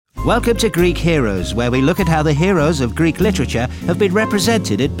Welcome to Greek Heroes, where we look at how the heroes of Greek literature have been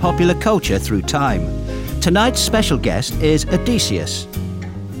represented in popular culture through time. Tonight's special guest is Odysseus.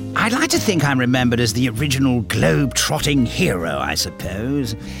 I'd like to think I'm remembered as the original globe-trotting hero, I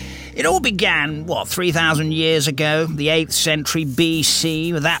suppose. It all began, 3,000 years ago, the 8th century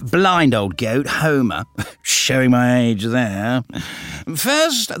BC, with that blind old goat, Homer. Showing my age there.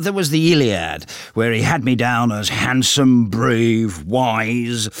 First, there was the Iliad, where he had me down as handsome, brave,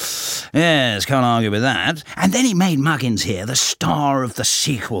 wise. Yes, can't argue with that. And then he made Muggins here the star of the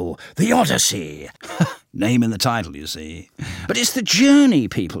sequel, the Odyssey. Name in the title, you see. But it's the journey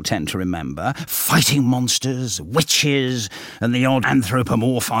people tend to remember. Fighting monsters, witches, and the odd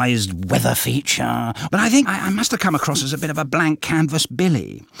anthropomorphized weather feature. But I think I must have come across as a bit of a blank canvas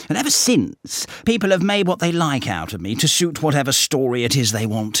Billy. And ever since, people have made what they like out of me to suit whatever story it is they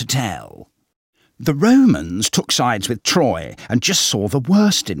want to tell. The Romans took sides with Troy and just saw the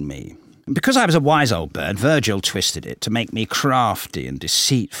worst in me. Because I was a wise old bird, Virgil twisted it to make me crafty and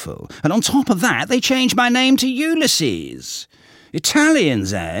deceitful. And on top of that, they changed my name to Ulysses.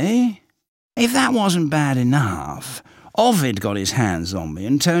 Italians, eh? If that wasn't bad enough, Ovid got his hands on me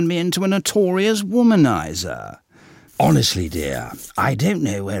and turned me into a notorious womanizer. Honestly, dear, I don't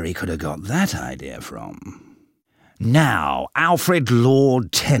know where he could have got that idea from. Now, Alfred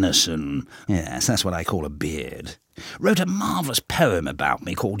Lord Tennyson, yes, that's what I call a beard, wrote a marvellous poem about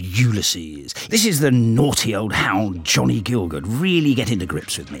me called Ulysses. This is the naughty old hound Johnny Gielgud really getting to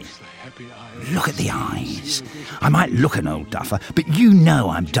grips with me. Look at the eyes. I might look an old duffer, but you know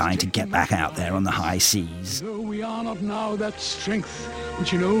I'm dying to get back out there on the high seas. Though we are not now that strength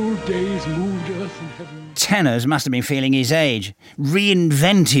which in old days moved earth and heaven. Tenners must have been feeling his age.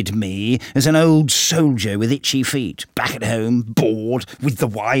 Reinvented me as an old soldier with itchy feet, back at home, bored, with the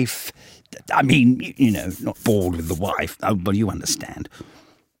wife. I mean, not bored with the wife. Oh, but you understand.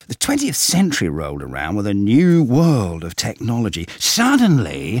 The 20th century rolled around with a new world of technology.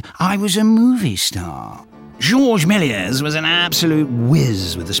 Suddenly, I was a movie star. Georges Méliès was an absolute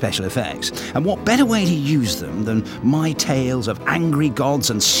whiz with the special effects. And what better way to use them than my tales of angry gods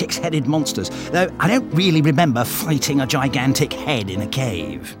and six-headed monsters, though I don't really remember fighting a gigantic head in a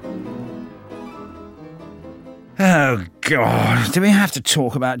cave. Oh, God, do we have to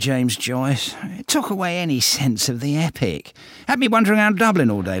talk about James Joyce? It took away any sense of the epic. Had me wandering around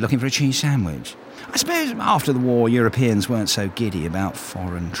Dublin all day looking for a cheese sandwich. I suppose after the war, Europeans weren't so giddy about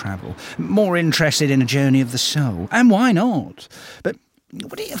foreign travel, more interested in a journey of the soul. And why not? But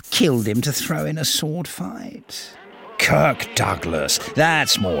would it have killed him to throw in a sword fight? Kirk Douglas,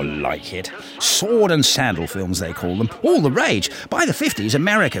 that's more like it. Sword and sandal films, they call them. All the rage. By the 50s,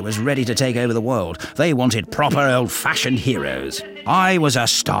 America was ready to take over the world. They wanted proper old-fashioned heroes. I was a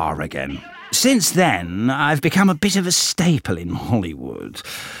star again. Since then, I've become a bit of a staple in Hollywood.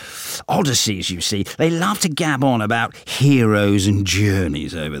 Odysseys, you see, they love to gab on about heroes and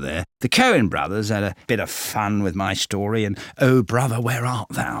journeys over there. The Coen brothers had a bit of fun with my story and Oh Brother, Where Art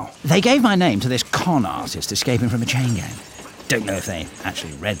Thou? They gave my name to this con artist escaping from a chain gang. Don't know if they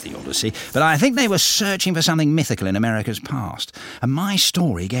actually read the Odyssey, but I think they were searching for something mythical in America's past, and my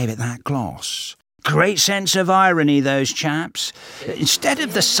story gave it that gloss. Great sense of irony, those chaps. Instead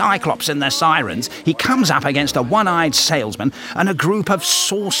of the Cyclops and their sirens, he comes up against a one-eyed salesman and a group of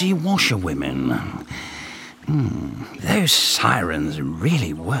saucy washerwomen. Those sirens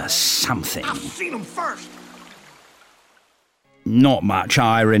really were something. I've seen them first. Not much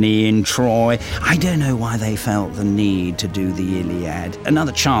irony in Troy. I don't know why they felt the need to do the Iliad.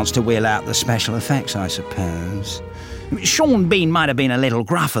 Another chance to wheel out the special effects, I suppose. Sean Bean might have been a little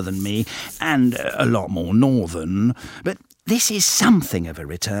gruffer than me, and a lot more northern, but this is something of a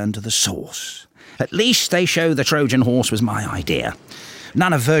return to the source. At least they show the Trojan horse was my idea.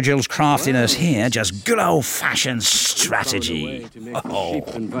 None of Virgil's craftiness here, just good old-fashioned strategy.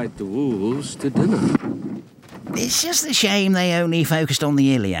 Invite the wolves to dinner. It's just a shame they only focused on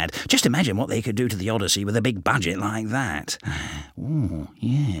the Iliad. Just imagine what they could do to the Odyssey with a big budget like that. Oh,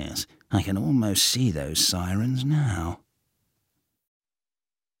 yes, I can almost see those sirens now.